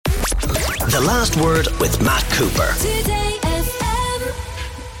The Last Word with Matt Cooper.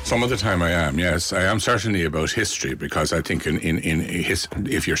 Some of the time I am, yes. I am certainly about history, because I think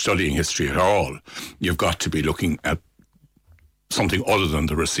if you're studying history at all, you've got to be looking at something other than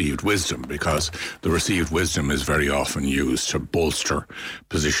the received wisdom, because the received wisdom is very often used to bolster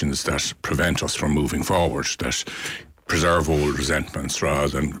positions that prevent us from moving forward, that preserve old resentments rather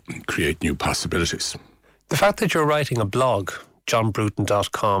than create new possibilities. The fact that you're writing a blog,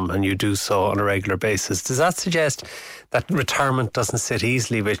 johnbruton.com, and you do so on a regular basis, does that suggest that retirement doesn't sit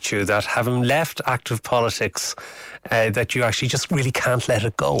easily with you, that having left active politics, that you actually just really can't let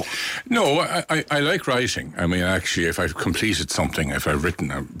it go? No, I like writing. I mean, actually, if I've completed something, if I've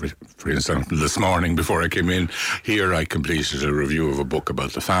written, for example, this morning before I came in here, I completed a review of a book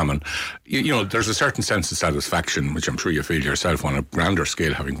about the famine. You know, there's a certain sense of satisfaction, which I'm sure you feel yourself on a grander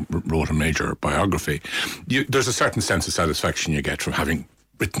scale, having wrote a major biography. There's a certain sense of satisfaction you get from having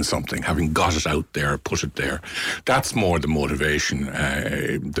written something, having got it out there, put it there. That's more the motivation,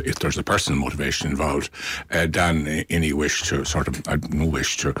 if there's a personal motivation involved, than any wish to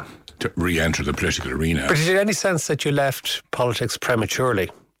to re-enter the political arena. But is there any sense that you left politics prematurely,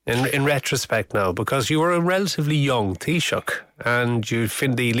 in retrospect now? Because you were a relatively young Taoiseach, and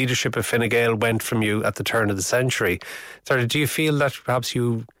the leadership of Fine Gael went from you at the turn of the century. So do you feel that perhaps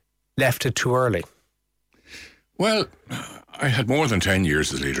you left it too early? Well, I had more than 10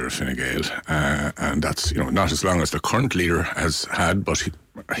 years as leader of Fine Gael, and that's not as long as the current leader has had, but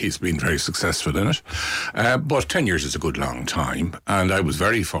he's been very successful in it. But 10 years is a good long time, and I was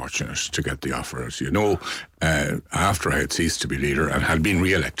very fortunate to get the offer. As you know, after I had ceased to be leader and had been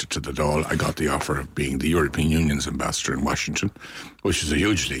re-elected to the Dáil, I got the offer of being the European Union's ambassador in Washington, which is a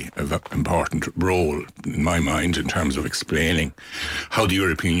hugely important role in my mind in terms of explaining how the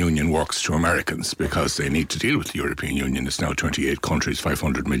European Union works to Americans, because they need to deal with the European Union. It's now 28 countries,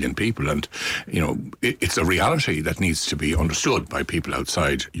 500 million people, and it's a reality that needs to be understood by people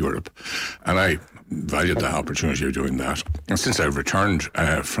outside Europe. And I valued the opportunity of doing that. And since I've returned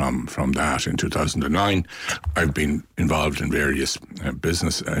from that in 2009, I've been involved in various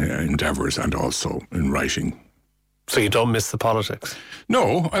business endeavours and also in writing. So you don't miss the politics?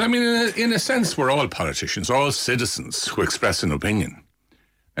 No, I mean, in a sense, we're all politicians, all citizens who express an opinion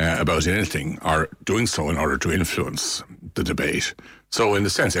about anything are doing so in order to influence the debate. So in a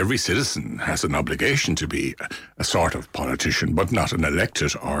sense, every citizen has an obligation to be a sort of politician, but not an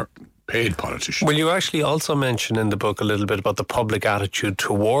elected or paid politician. Well, you actually also mention in the book a little bit about the public attitude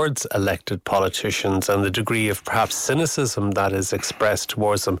towards elected politicians and the degree of perhaps cynicism that is expressed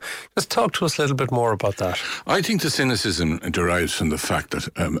towards them. Just talk to us a little bit more about that. I think the cynicism derives from the fact that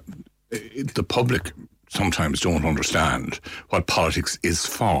the public sometimes don't understand what politics is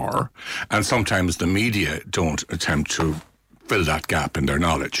for, and sometimes the media don't attempt to fill that gap in their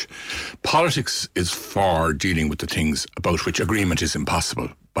knowledge. Politics is for dealing with the things about which agreement is impossible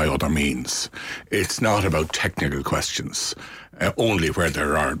by other means. It's not about technical questions, only where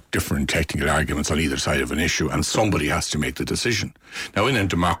there are different technical arguments on either side of an issue, and somebody has to make the decision. Now, in a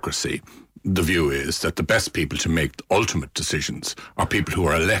democracy, the view is that the best people to make ultimate decisions are people who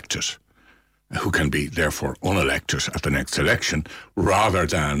are elected, who can be therefore unelected at the next election, rather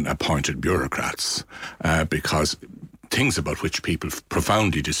than appointed bureaucrats, because things about which people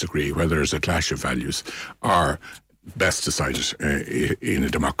profoundly disagree, where there's a clash of values, are best decided in a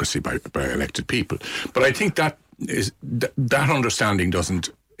democracy by elected people. But I think that understanding doesn't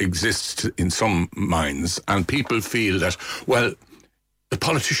exist in some minds, and people feel that, well, the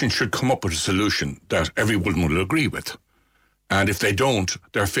politicians should come up with a solution that everyone will agree with. And if they don't,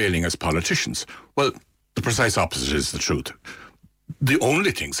 they're failing as politicians. Well, the precise opposite is the truth. The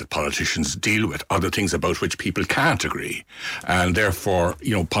only things that politicians deal with are the things about which people can't agree. And therefore,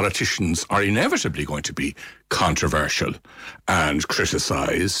 politicians are inevitably going to be controversial and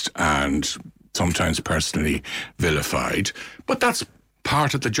criticised and sometimes personally vilified. But that's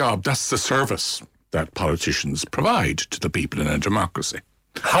part of the job. That's the service that politicians provide to the people in a democracy.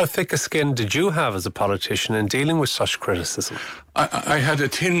 How thick a skin did you have as a politician in dealing with such criticism? I had a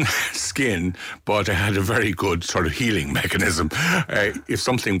thin skin, but I had a very good sort of healing mechanism. If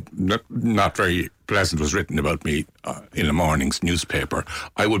something not very pleasant was written about me in a morning's newspaper,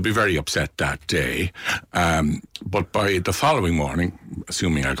 I would be very upset that day. But by the following morning,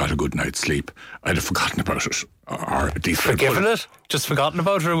 assuming I got a good night's sleep, I'd have forgotten about it. Or at least forgiven it? Just forgotten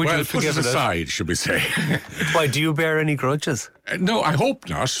about it, or would you have forgiven it? Put it aside, should we say. Why, do you bear any grudges? No, I hope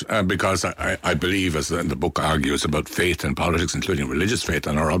not, because I believe, as the book argues, about faith and politics, including religious faith,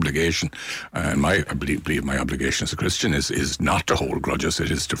 and our obligation, and I believe my obligation as a Christian is not to hold grudges,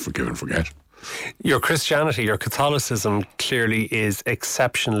 it is to forgive and forget. Your Christianity, your Catholicism clearly is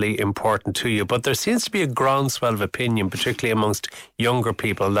exceptionally important to you, but there seems to be a groundswell of opinion, particularly amongst younger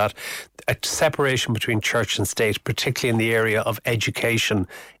people, that a separation between church and state, particularly in the area of education,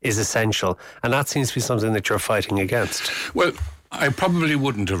 is essential. And that seems to be something that you're fighting against. Well, I probably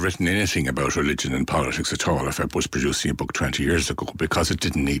wouldn't have written anything about religion and politics at all if I was producing a book 20 years ago, because it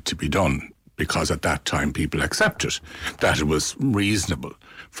didn't need to be done. Because at that time people accepted that it was reasonable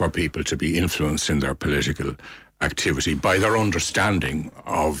for people to be influenced in their political activity by their understanding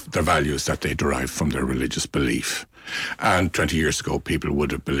of the values that they derive from their religious belief. And 20 years ago, people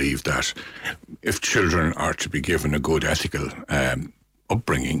would have believed that if children are to be given a good ethical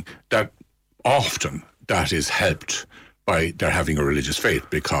upbringing, that often that is helped by their having a religious faith,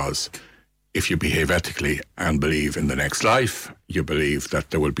 because if you behave ethically and believe in the next life, you believe that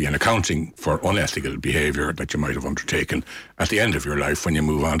there will be an accounting for unethical behaviour that you might have undertaken at the end of your life when you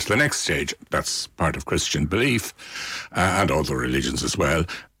move on to the next stage. That's part of Christian belief and other religions as well.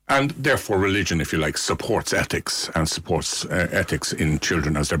 And therefore religion, if you like, supports ethics and supports ethics in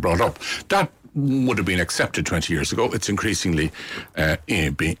children as they're brought up. That would have been accepted 20 years ago. It's increasingly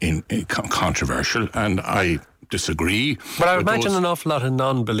controversial, and I disagree. But I imagine an awful lot of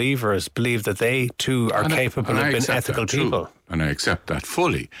non-believers believe that they too are capable of being ethical people. And I accept that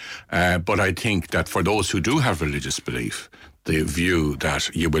fully. But I think that for those who do have religious belief, the view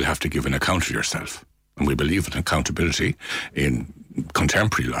that you will have to give an account of yourself, and we believe in accountability in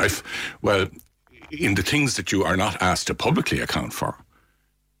contemporary life, well, in the things that you are not asked to publicly account for,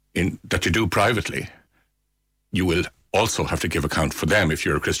 that you do privately, you will also have to give account for them if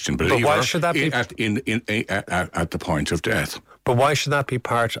you're a Christian believer. But why should that be at the point of death? But why should that be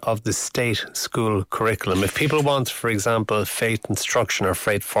part of the state school curriculum? If people want, for example, faith instruction or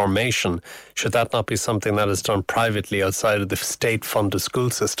faith formation, should that not be something that is done privately outside of the state-funded school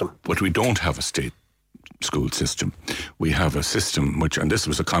system? But we don't have a state school system. We have a system which, and this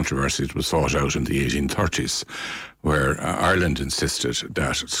was a controversy that was fought out in the 1830s, where Ireland insisted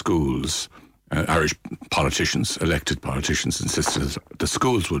that schools, Irish politicians, elected politicians, insisted that the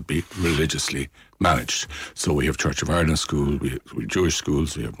schools would be religiously managed. So we have Church of Ireland schools, we have Jewish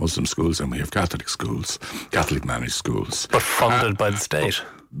schools, we have Muslim schools, and we have Catholic schools, Catholic managed schools. But funded by the state.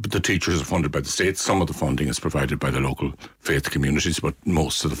 But the teachers are funded by the state. Some of the funding is provided by the local faith communities, but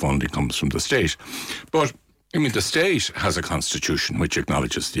most of the funding comes from the state. But I mean, the state has a constitution which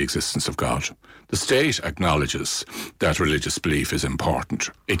acknowledges the existence of God. The state acknowledges that religious belief is important.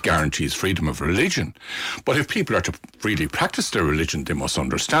 It guarantees freedom of religion. But if people are to freely practice their religion, they must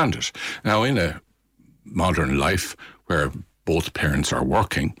understand it. Now, in a modern life where both parents are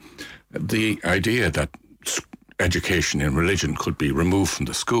working, the idea that education in religion could be removed from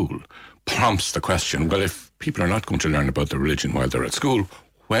the school prompts the question, well, if people are not going to learn about their religion while they're at school,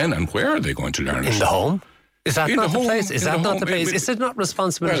 when and where are they going to learn it? In the home? Is that not the place? Is that not the place? Is it not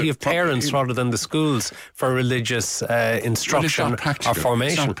responsibility of parents rather than the schools for religious instruction or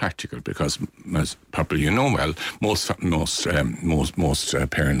formation? It's not practical because, as probably you know well, most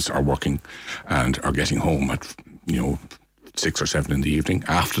parents are working and are getting home at 6 or 7 in the evening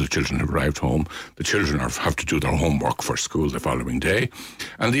after the children have arrived home. The children have to do their homework for school the following day,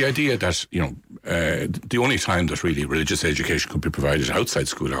 and the idea that the only time that really religious education could be provided outside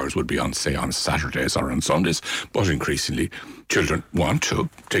school hours would be on Saturdays or on Sundays, but increasingly children want to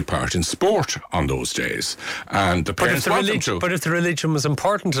take part in sport on those days, and the parents want them to. But if the religion was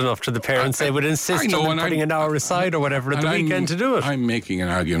important enough to the parents, they would insist on putting an hour aside or whatever at the weekend to do it. I'm making an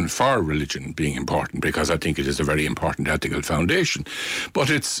argument for religion being important because I think it is a very important ethical foundation. But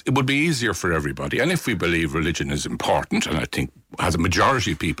it would be easier for everybody, and if we believe religion is important, and I think as a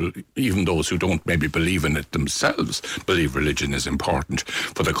majority of people, even those who don't maybe believe in it themselves, believe religion is important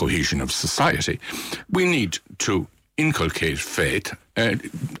for the cohesion of society, we need to inculcate faith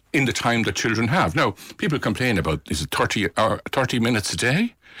in the time that children have. Now, people complain about, is it 30 minutes a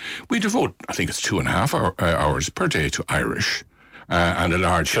day? We devote, I think it's 2.5 hours per day to Irish. And a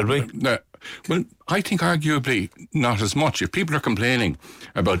large... Should we? Well, I think arguably not as much. If people are complaining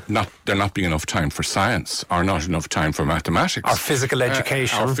about there not being enough time for science or not enough time for mathematics... Or physical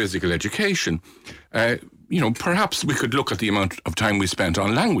education. Perhaps we could look at the amount of time we spent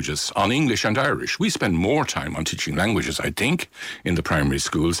on languages, on English and Irish. We spend more time on teaching languages, I think, in the primary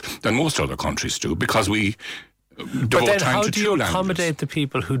schools than most other countries do, because we But then how do you accommodate the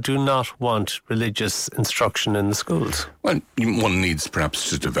people who do not want religious instruction in the schools? Well, one needs perhaps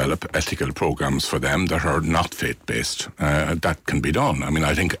to develop ethical programs for them that are not faith-based. That can be done. I mean,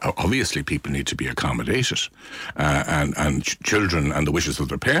 I think obviously people need to be accommodated, and children and the wishes of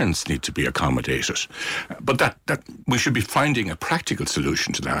their parents need to be accommodated. But that we should be finding a practical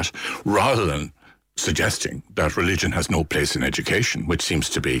solution to that, rather than suggesting that religion has no place in education, which seems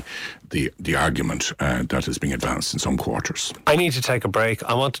to be the argument that is being advanced in some quarters. I need to take a break.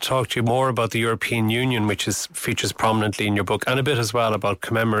 I want to talk to you more about the European Union, which features prominently in your book, and a bit as well about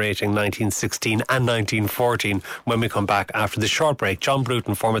commemorating 1916 and 1914 when we come back after this short break. John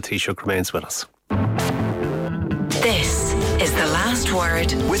Bruton, former Taoiseach, remains with us. This is The Last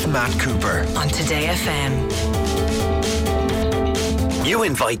Word with Matt Cooper on Today FM. You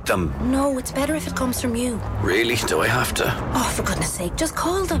invite them. No, it's better if it comes from you. Really? Do I have to? Oh, for goodness sake, just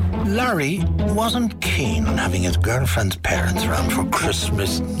call them. Larry wasn't keen on having his girlfriend's parents around for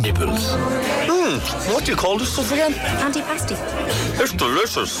Christmas nibbles. What do you call this stuff again? Antipasti. It's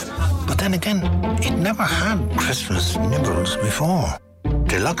delicious. But then again, he'd never had Christmas nibbles before.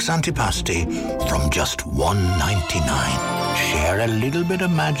 Deluxe antipasti from just $1.99. Share a little bit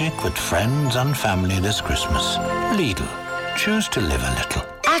of magic with friends and family this Christmas. Lidl. Choose to live a little.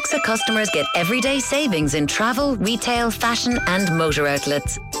 AXA customers get everyday savings in travel, retail, fashion and motor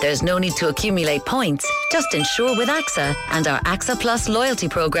outlets. There's no need to accumulate points. Just insure with AXA, and our AXA Plus loyalty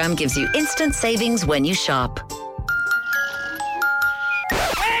programme gives you instant savings when you shop.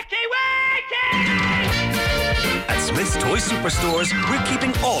 Smith's Toy Superstores, we're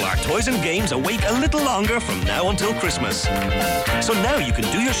keeping all our toys and games awake a little longer from now until Christmas. So now you can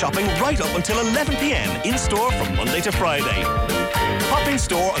do your shopping right up until 11 p.m. in store from Monday to Friday. Pop in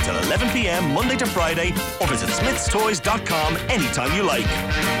store until 11 p.m. Monday to Friday, or visit smithstoys.com anytime you like.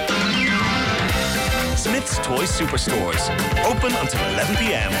 Smith's Toy Superstores, open until 11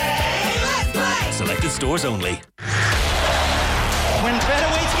 p.m. Selected stores only. When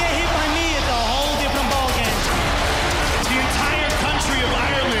featherweights get hit by me, it's a whole different ballgame. The entire country of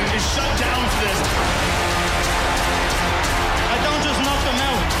Ireland is shut down for this. I don't just knock them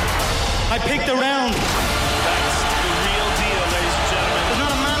out. I picked a round. That's the real deal, ladies and gentlemen. There's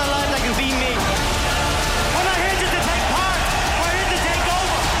not a man alive that can beat me. We're not here just to take part. We're here to take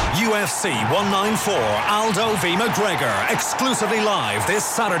over. UFC 194 Aldo v McGregor, exclusively live this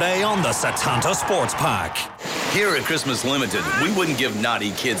Saturday on the Setanta Sports Pack. Here at Christmas Limited, we wouldn't give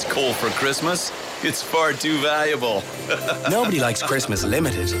naughty kids coal for Christmas. It's far too valuable. Nobody likes Christmas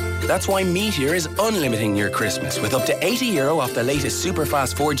limited. That's why Meteor is unlimiting your Christmas with up to €80 off the latest super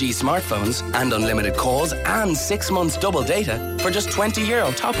fast 4G smartphones and unlimited calls and 6 months double data for just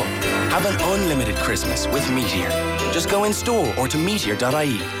 €20 top up. Have an unlimited Christmas with Meteor. Just go in store or to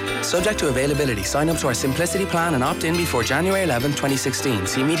meteor.ie. Subject to availability. Sign up to our Simplicity plan and opt in before January 11, 2016.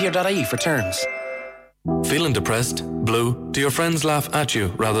 See meteor.ie for terms. Feeling depressed? Blue? Do your friends laugh at you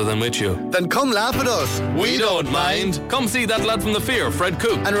rather than with you? Then come laugh at us. We don't mind. Come see that lad from The Fear, Fred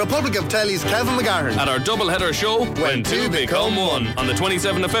Cook. And Republic of Telly's Kevin McGahern. At our double-header show, When Two Become One, on the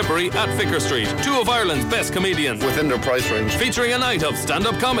 27th of February at Vicar Street. Two of Ireland's best comedians. Within their price range. Featuring a night of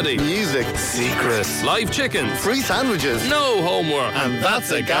stand-up comedy. Music. Secrets. Live chickens. Free sandwiches. No homework. And that's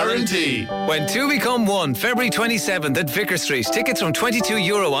a guarantee. When Two Become One, February 27th at Vicar Street. Tickets from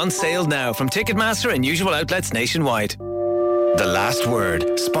 €22 on sale now from Ticketmaster and usual outlets nationwide. The Last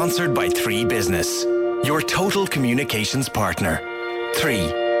Word, sponsored by 3 Business, your total communications partner.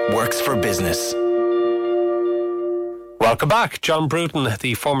 3 works for business. Welcome back. John Bruton,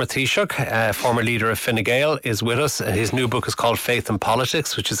 the former Taoiseach, former leader of Fine Gael, is with us. His new book is called Faith and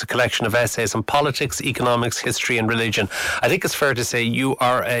Politics, which is a collection of essays on politics, economics, history and religion. I think it's fair to say you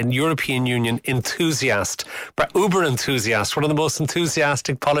are an European Union enthusiast, uber enthusiast, one of the most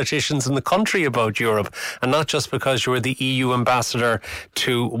enthusiastic politicians in the country about Europe, and not just because you were the EU ambassador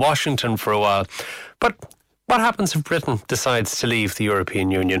to Washington for a while. But what happens if Britain decides to leave the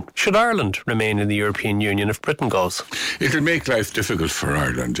European Union? Should Ireland remain in the European Union if Britain goes? It'll make life difficult for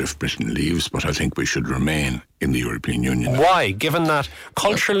Ireland if Britain leaves, but I think we should remain in the European Union. Why? Given that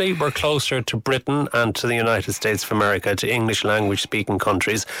culturally we're closer to Britain and to the United States of America, to English language speaking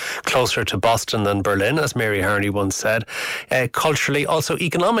countries, closer to Boston than Berlin, as Mary Harney once said. Culturally, also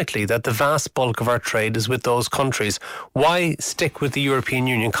economically, that the vast bulk of our trade is with those countries. Why stick with the European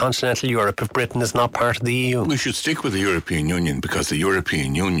Union, continental Europe, if Britain is not part of the EU? We should stick with the European Union because the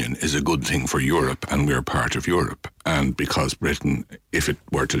European Union is a good thing for Europe and we're part of Europe. and because Britain, if it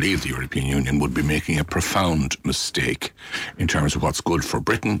were to leave the European Union, would be making a profound mistake in terms of what's good for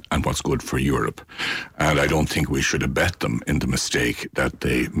Britain and what's good for Europe. And I don't think we should abet them in the mistake that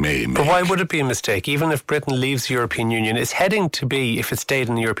they may make. But why would it be a mistake? Even if Britain leaves the European Union, it's heading to be, if it stayed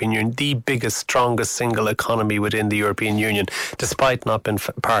in the European Union, the biggest, strongest single economy within the European Union, despite not being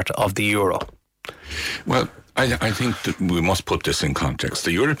part of the euro. Well, I think that we must put this in context.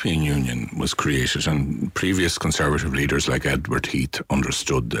 The European Union was created, and previous Conservative leaders like Edward Heath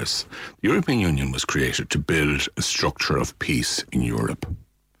understood this. The European Union was created to build a structure of peace in Europe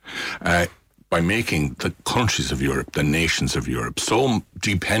by making the countries of Europe, the nations of Europe, so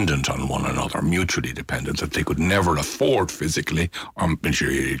dependent on one another, mutually dependent, that they could never afford physically or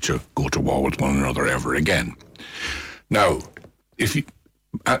materially to go to war with one another ever again. Now,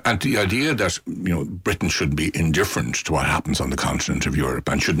 and the idea that Britain should be indifferent to what happens on the continent of Europe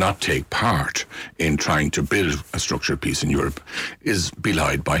and should not take part in trying to build a structure of peace in Europe is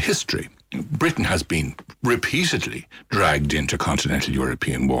belied by history. Britain has been repeatedly dragged into continental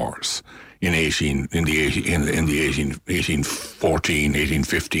European wars. In 1814,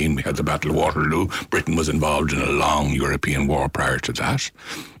 1815, we had the Battle of Waterloo. Britain was involved in a long European war prior to that.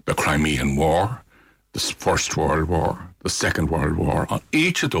 The Crimean War, the First World War, the Second World War. On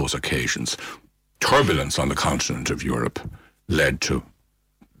each of those occasions, turbulence on the continent of Europe led to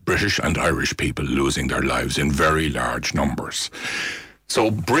British and Irish people losing their lives in very large numbers.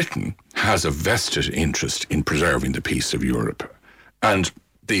 So Britain has a vested interest in preserving the peace of Europe. And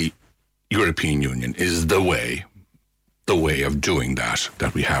the European Union is the way of doing that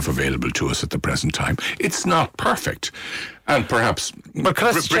we have available to us at the present time. It's not perfect. And perhaps but can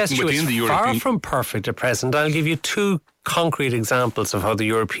I suggest Britain within the European... far from perfect at present. I'll give you two concrete examples of how the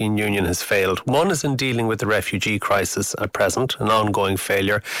European Union has failed. One is in dealing with the refugee crisis at present, an ongoing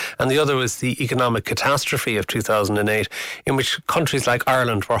failure, and the other was the economic catastrophe of 2008, in which countries like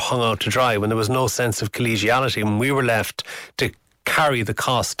Ireland were hung out to dry when there was no sense of collegiality, and we were left to carry the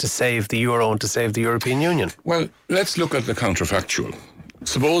cost to save the euro and to save the European Union. Well, let's look at the counterfactual.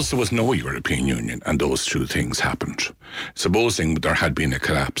 Suppose there was no European Union and those two things happened. Supposing there had been a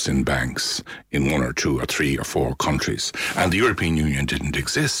collapse in banks in 1 or 2 or 3 or 4 countries and the European Union didn't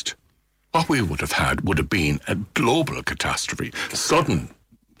exist, what we would have had would have been a global catastrophe, sudden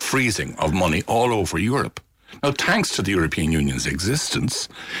freezing of money all over Europe. Now, thanks to the European Union's existence,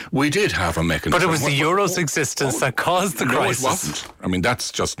 we did have a mechanism. But it was the euro's existence that caused the crisis. No, it wasn't. I mean, that's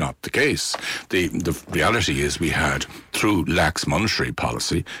just not the case. The reality is we had, through lax monetary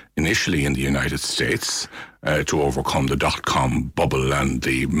policy, initially in the United States, to overcome the dot-com bubble and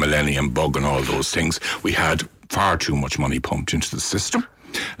the millennium bug and all those things, we had far too much money pumped into the system.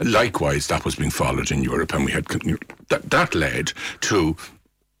 Likewise, that was being followed in Europe, and we had that led to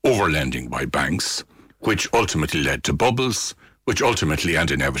overlending by banks, which ultimately led to bubbles, which ultimately and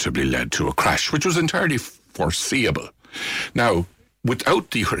inevitably led to a crash, which was entirely foreseeable. Now,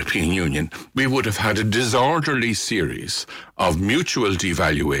 without the European Union, we would have had a disorderly series of mutual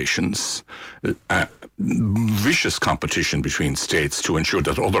devaluations, vicious competition between states to ensure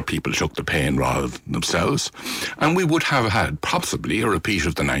that other people took the pain rather than themselves. And we would have had possibly a repeat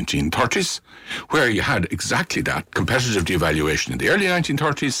of the 1930s, where you had exactly that, competitive devaluation in the early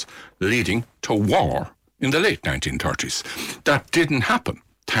 1930s, leading to war in the late 1930s. That didn't happen,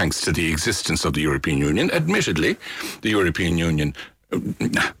 thanks to the existence of the European Union. Admittedly, the European Union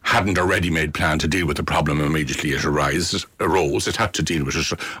hadn't a ready-made plan to deal with the problem immediately it arose. It had to deal with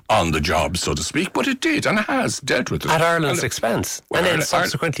it on the job, so to speak, but it did, and it has dealt with it. At Ireland's expense, and then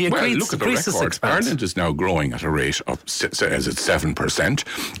subsequently agreed look at the Greece's record. expense. Ireland is now growing at a rate of, as it's 7%.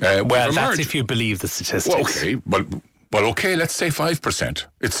 Well, that's if you believe the statistics. Well, okay, let's say 5%.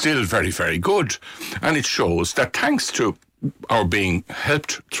 It's still very, very good. And it shows that thanks to our being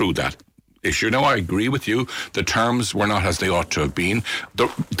helped through that issue. Now, I agree with you. The terms were not as they ought to have been.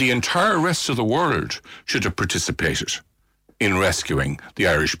 The entire rest of the world should have participated in rescuing the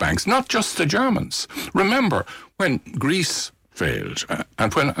Irish banks, not just the Germans. Remember, when Greece failed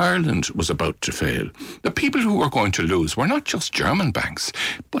and when Ireland was about to fail, the people who were going to lose were not just German banks,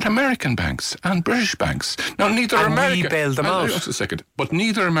 but American banks and British banks. Now, neither America... we bailed them out. Just a second. But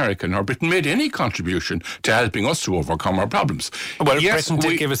neither America nor Britain made any contribution to helping us to overcome our problems. Well, yes, Britain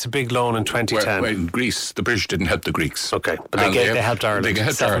did give us a big loan in 2010. Well, in Greece, the British didn't help the Greeks. Okay, but they helped Ireland. They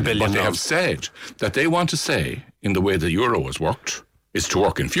helped Ireland, but they have said that they want to say, in the way the euro has worked, is to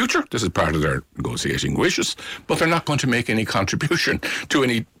work in future. This is part of their negotiating wishes, but they're not going to make any contribution to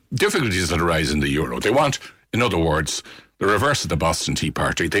any difficulties that arise in the euro. They want, in other words, the reverse of the Boston Tea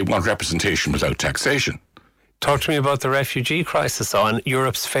Party. They want representation without taxation. Talk to me about the refugee crisis and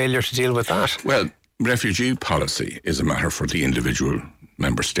Europe's failure to deal with that. Well, refugee policy is a matter for the individual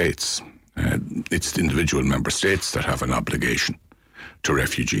member states. It's the individual member states that have an obligation to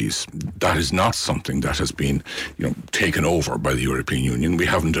refugees. That is not something that has been, taken over by the European Union. We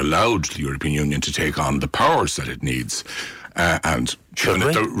haven't allowed the European Union to take on the powers that it needs and given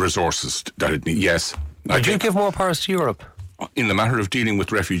it the resources that it needs. Yes. Would you give more powers to Europe? In the matter of dealing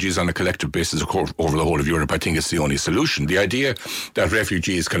with refugees on a collective basis over the whole of Europe, I think it's the only solution. The idea that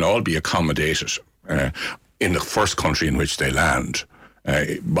refugees can all be accommodated in the first country in which they land,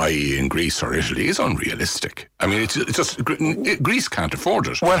 i.e. in Greece or Italy, is unrealistic. I mean, it's just Greece can't afford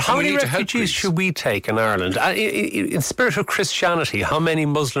it. Well, how many refugees should we take in Ireland? In spirit of Christianity, how many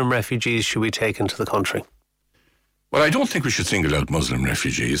Muslim refugees should we take into the country? Well, I don't think we should single out Muslim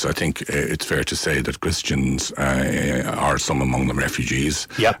refugees. I think it's fair to say that Christians are some among them refugees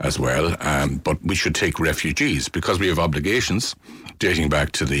as well. But we should take refugees because we have obligations dating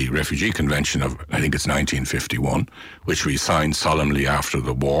back to the Refugee Convention of, I think it's 1951, which we signed solemnly after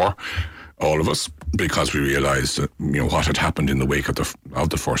the war, all of us, because we realised that, what had happened in the wake of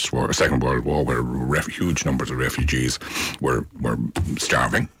the Second World War, where huge numbers of refugees were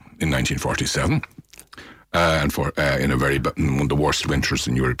starving in 1947. And in one of the worst winters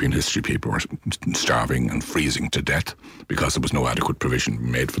in European history, people were starving and freezing to death because there was no adequate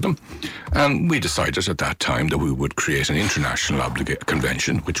provision made for them. And we decided at that time that we would create an international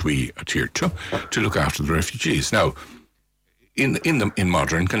convention, which we adhered to look after the refugees. Now, in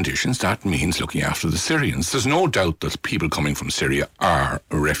modern conditions, that means looking after the Syrians. There's no doubt that people coming from Syria are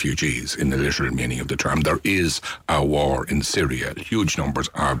refugees in the literal meaning of the term. There is a war in Syria. Huge numbers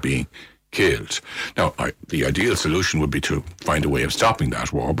are being killed. Now, the ideal solution would be to find a way of stopping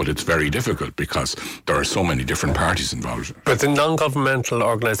that war, but it's very difficult because there are so many different parties involved. But the non-governmental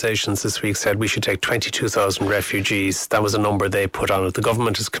organisations this week said we should take 22,000 refugees. That was a number they put on it. The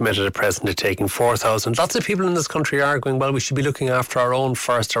government is committed at present to taking 4,000. Lots of people in this country are arguing, well, we should be looking after our own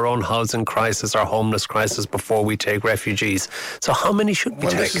first, our own housing crisis, our homeless crisis before we take refugees. So how many should we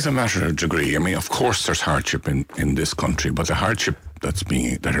take? Well, this is a matter of degree. I mean, of course there's hardship in this country, but the hardship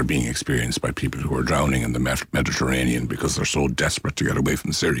that are being experienced by people who are drowning in the Mediterranean because they're so desperate to get away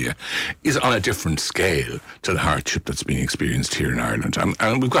from Syria is on a different scale to the hardship that's being experienced here in Ireland.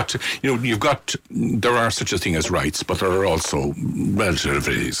 And we've got to, there are such a thing as rights, but there are also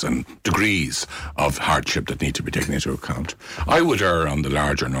relativities and degrees of hardship that need to be taken into account. I would err on the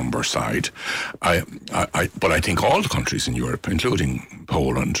larger number side, but I think all the countries in Europe, including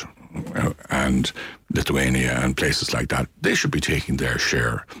Poland and Lithuania and places like that, they should be taking their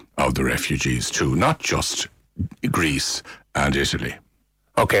share of the refugees too, not just Greece and Italy.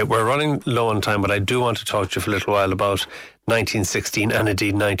 Okay, we're running low on time, but I do want to talk to you for a little while about 1916 and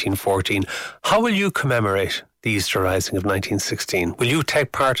indeed 1914. How will you commemorate the Easter Rising of 1916? Will you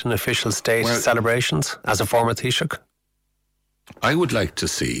take part in official state celebrations as a former Taoiseach? I would like to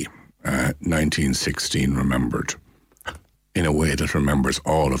see 1916 remembered in a way that remembers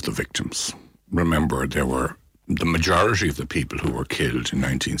all of the victims. Remember, the majority of the people who were killed in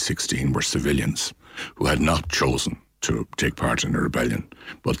 1916 were civilians who had not chosen to take part in a rebellion,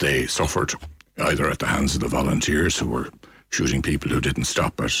 but they suffered either at the hands of the volunteers who were shooting people who didn't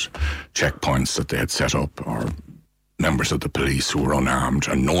stop at checkpoints that they had set up, or members of the police who were unarmed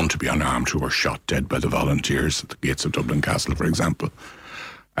and known to be unarmed who were shot dead by the volunteers at the gates of Dublin Castle, for example.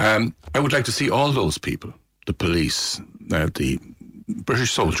 I would like to see all those people, the police, the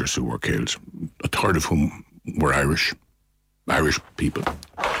British soldiers who were killed, a third of whom were Irish people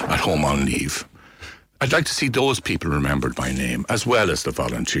at home on leave. I'd like to see those people remembered by name, as well as the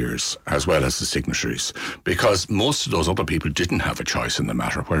volunteers, as well as the signatories, because most of those other people didn't have a choice in the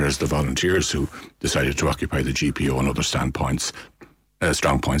matter, whereas the volunteers who decided to occupy the GPO and other strong points,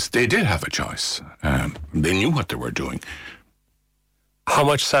 they did have a choice. They knew what they were doing. How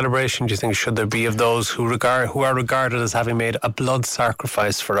much celebration do you think should there be of those who are regarded as having made a blood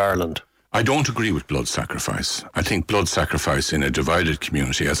sacrifice for Ireland? I don't agree with blood sacrifice. I think blood sacrifice in a divided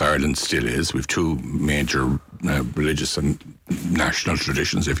community, as Ireland still is, we've two major religious and national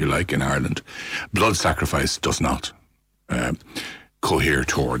traditions, if you like, in Ireland. Blood sacrifice does not cohere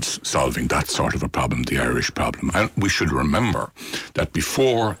towards solving that sort of a problem, the Irish problem. And we should remember that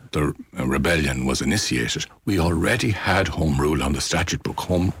before the rebellion was initiated, we already had Home Rule on the statute book,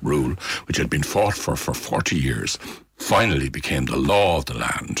 Home Rule, which had been fought for 40 years. finally became the law of the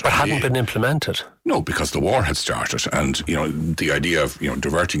land. But hadn't been implemented. No, because the war had started, and the idea of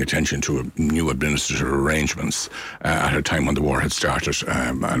diverting attention to new administrative arrangements at a time when the war had started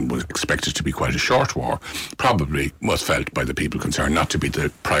and was expected to be quite a short war probably was felt by the people concerned not to be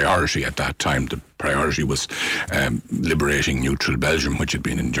the priority at that time. The priority was liberating neutral Belgium, which had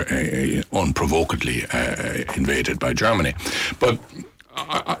been unprovokedly invaded by Germany. But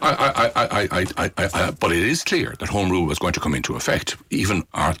but it is clear that Home Rule was going to come into effect. Even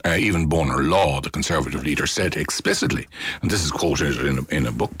Bonar Law, the Conservative leader, said explicitly, and this is quoted in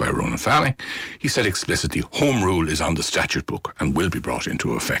a book by Ronan Fanning, he said explicitly, Home Rule is on the statute book and will be brought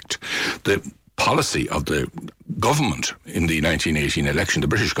into effect. The policy of the government in the 1918 election, the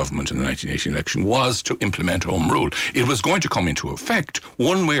British government in the 1918 election, was to implement Home Rule. It was going to come into effect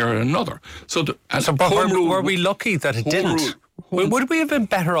one way or another. Were we lucky that it didn't? Would we have been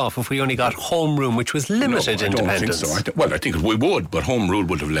better off if we only got Home Rule, which was limited independence? I don't think so. I think we would, but Home Rule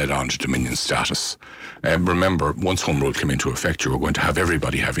would have led on to Dominion status. Remember, once Home Rule came into effect, you were going to have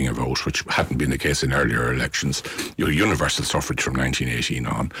everybody having a vote, which hadn't been the case in earlier elections. Universal suffrage from 1918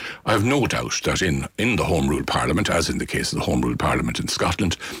 on. I have no doubt that in the Home Rule Parliament, as in the case of the Home Rule Parliament in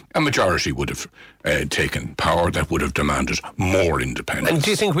Scotland, a majority would have taken power that would have demanded more independence. And do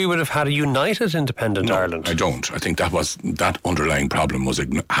you think we would have had a united independent Ireland? I don't. I think that underlying problem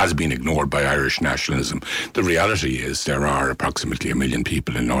has been ignored by Irish nationalism. The reality is there are approximately 1 million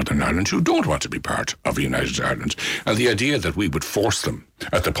people in Northern Ireland who don't want to be part of a united Ireland. And the idea that we would force them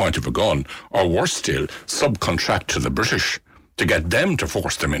at the point of a gun, or worse still, subcontract to the British to get them to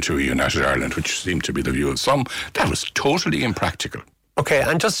force them into a united Ireland, which seemed to be the view of some, that was totally impractical. Okay,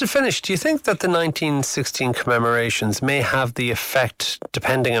 and just to finish, do you think that the 1916 commemorations may have the effect,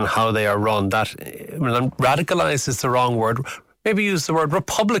 depending on how they are run, that radicalise is the wrong word, maybe use the word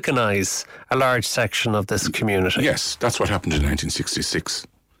republicanise a large section of this community? Yes, that's what happened in 1966.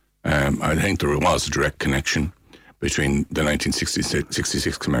 I think there was a direct connection between the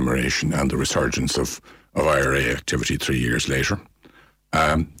 1966 commemoration and the resurgence of IRA activity 3 years later.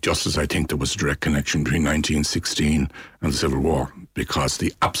 Just as I think there was a direct connection between 1916 and the Civil War, because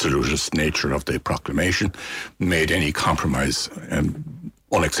the absolutist nature of the proclamation made any compromise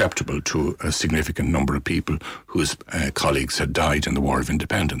unacceptable to a significant number of people whose colleagues had died in the War of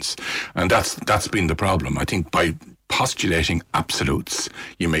Independence. And that's been the problem. I think by postulating absolutes,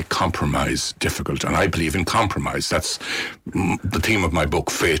 you make compromise difficult. And I believe in compromise. That's the theme of my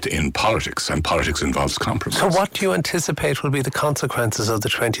book, Faith in Politics, and politics involves compromise. So what do you anticipate will be the consequences of the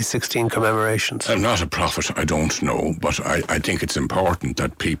 2016 commemorations? I'm not a prophet, I don't know, but I think it's important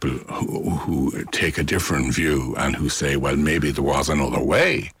that people who take a different view and who say, well, maybe there was another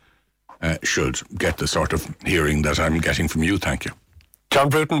way, should get the sort of hearing that I'm getting from you. Thank you. John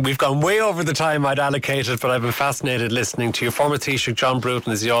Bruton, we've gone way over the time I'd allocated, but I've been fascinated listening to you. Former Taoiseach John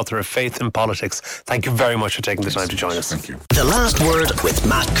Bruton is the author of Faith in Politics. Thank you very much for taking the time to join us. Thank you. The Last Word with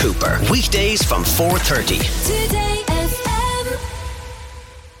Matt Cooper. Weekdays from 4:30. Today